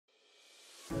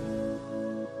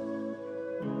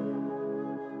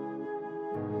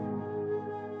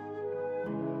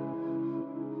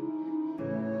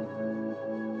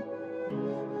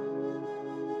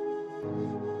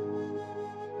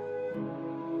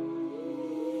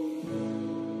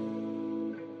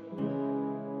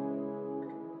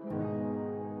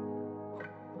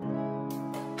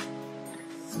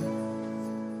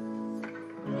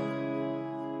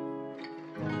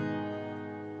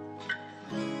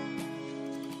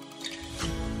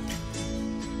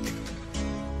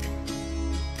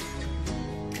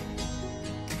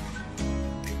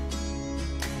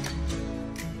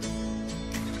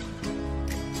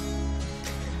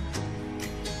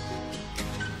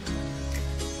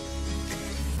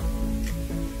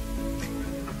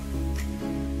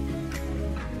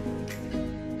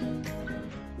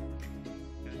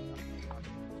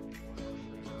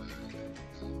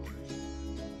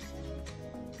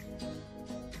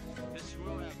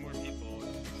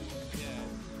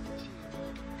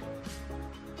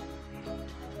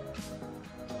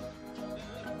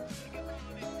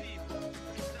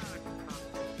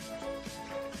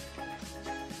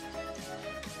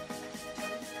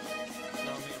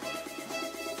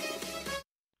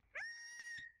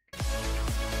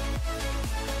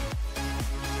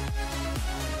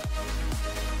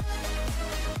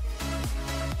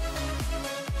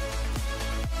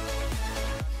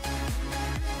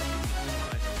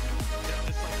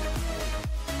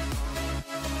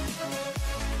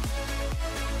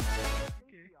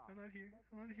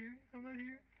I'm not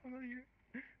here. I'm not here.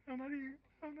 I'm not here.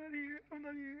 I'm not here. I'm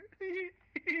not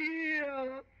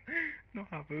here. No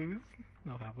Hoppoos.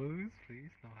 No Hoppoos,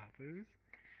 please. No Hoppoos.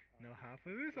 No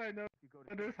Hoppoos. I know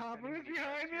there's Hoppoos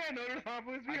behind me. I know there's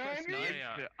Hoppoos behind me.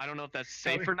 I don't know if that's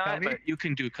safe or not, but you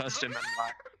can do custom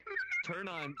unlock. Turn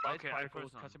on lights, Okay,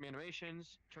 custom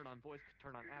animations, turn on voice,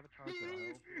 turn on avatar.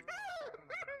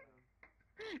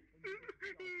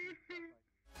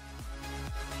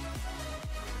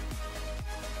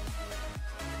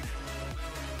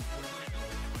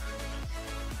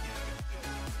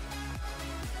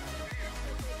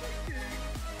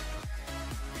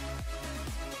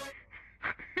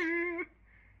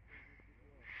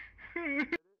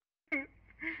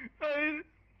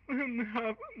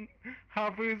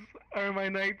 Hoppoos are my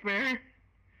nightmare.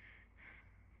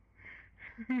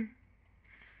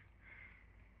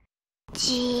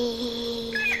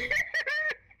 Gee.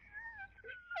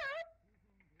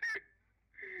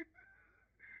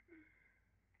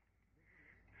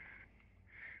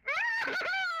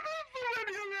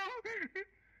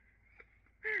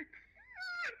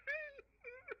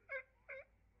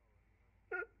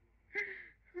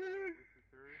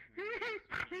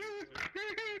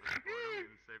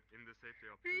 In the safety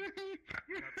options.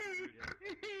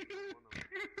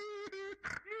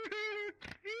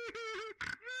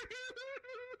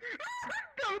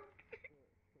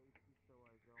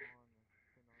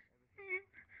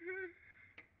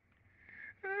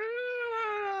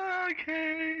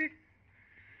 Okay.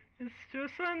 It's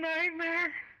just a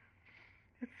nightmare.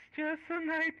 It's just a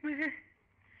nightmare.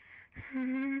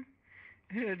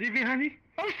 DV honey.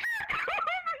 Oh shit!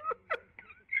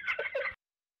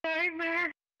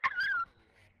 Nightmare.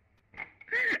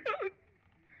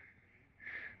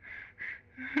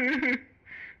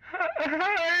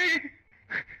 Hi.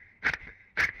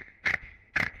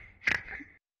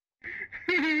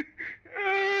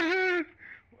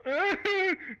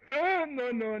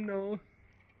 No.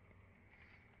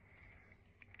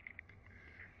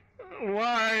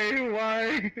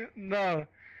 Why? No.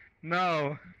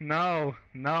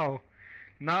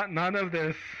 None of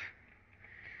this.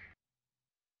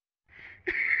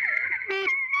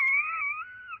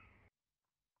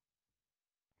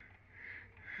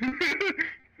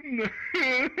 No.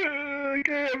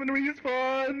 Okay, I'm gonna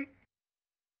respawn.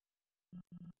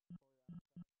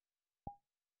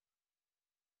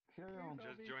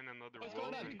 Just join another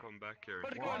world and come back here.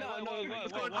 What's going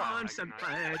on? Some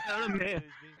man.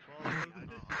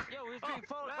 Yo, we're being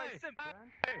followed by Simp.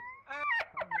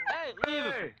 Hey,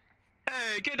 leave!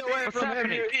 Hey, get away from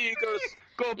him, you egos!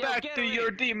 Go back to your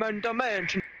demon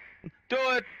dimension. Do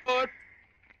it!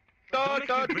 Don't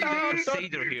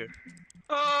here.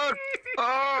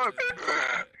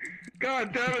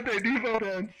 God damn it, they default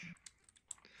dance.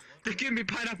 They give me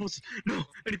pineapples. No,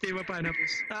 anything but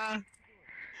pineapples.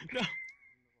 No.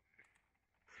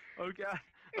 Oh god.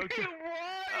 Okay.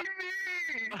 Why me?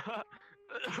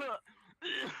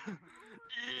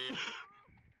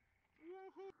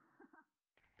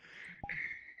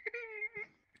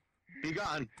 Be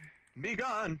gone. Be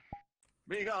gone.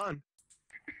 Be gone.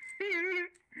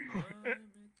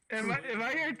 Am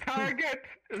I your target?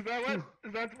 Is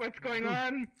that what's going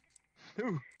on?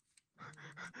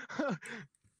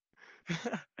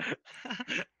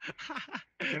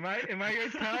 Am I your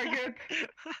target?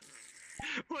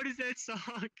 What is that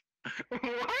song? Why are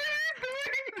you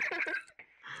doing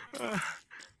that?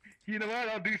 You know what?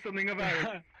 I'll do something about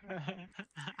it.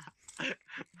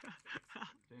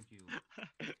 Thank you.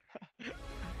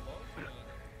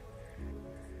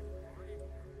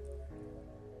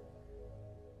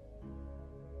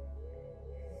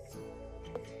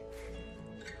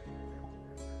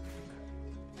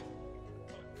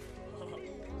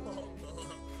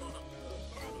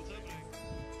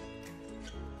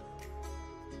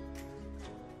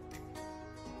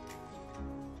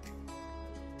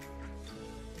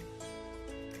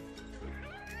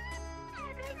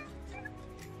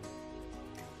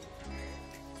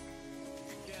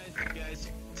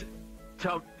 Guys,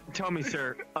 tell me,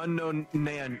 sir, unknown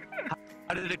man,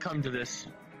 how did it come to this?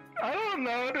 I don't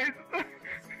know.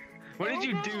 What did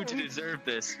you do to deserve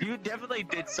this? You definitely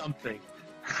did something.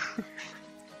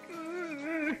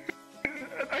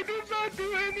 I did not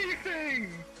do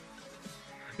anything.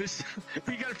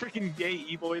 You got a freaking gay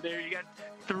e-boy there. You got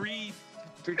 3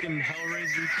 freaking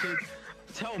Hellraiser kids.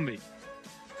 Tell me,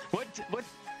 what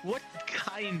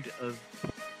kind of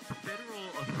federal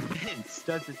offense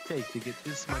does it take to get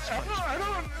this much punishment?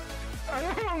 I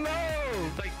don't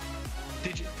know. Like,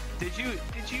 did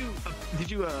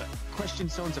you question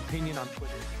someone's opinion on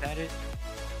Twitter? Is that it?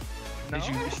 No. Did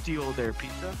you steal their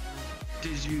pizza?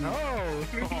 Did you? No.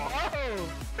 Oh.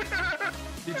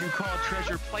 Did you call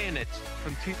Treasure Planet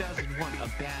from 2001 a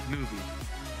bad movie?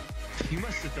 You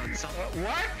must have done something.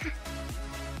 What?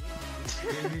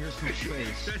 Give me some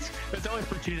space. That's only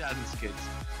for 2000s kids.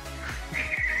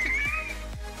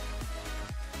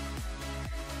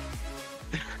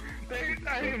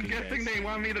 I am guessing they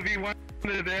want me to be one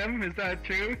of them. Is that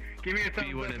true? Give me a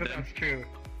thumbs one up of if them. that's true.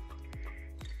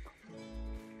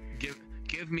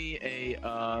 Give me a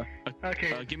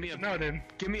Okay. give me a No then.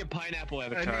 Give me a pineapple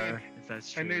avatar if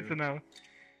that's true. I need to know.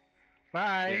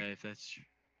 Bye. Yeah, if that's true.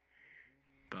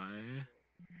 Bye.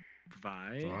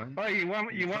 Bye. Fine. Oh, you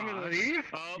want me to Boss. leave?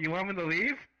 Oh. You want me to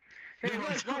leave? Hey, No,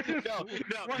 look, watch this.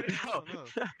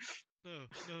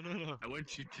 No. I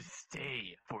want you to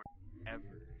stay forever.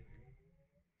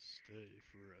 Stay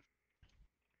forever.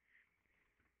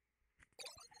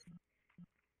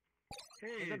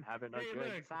 Hey, I'm having a hey,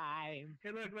 good look. time. Hey,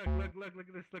 look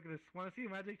at this. Want to see a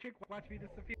magic trick? Watch me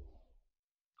disappear.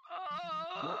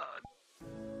 Oh!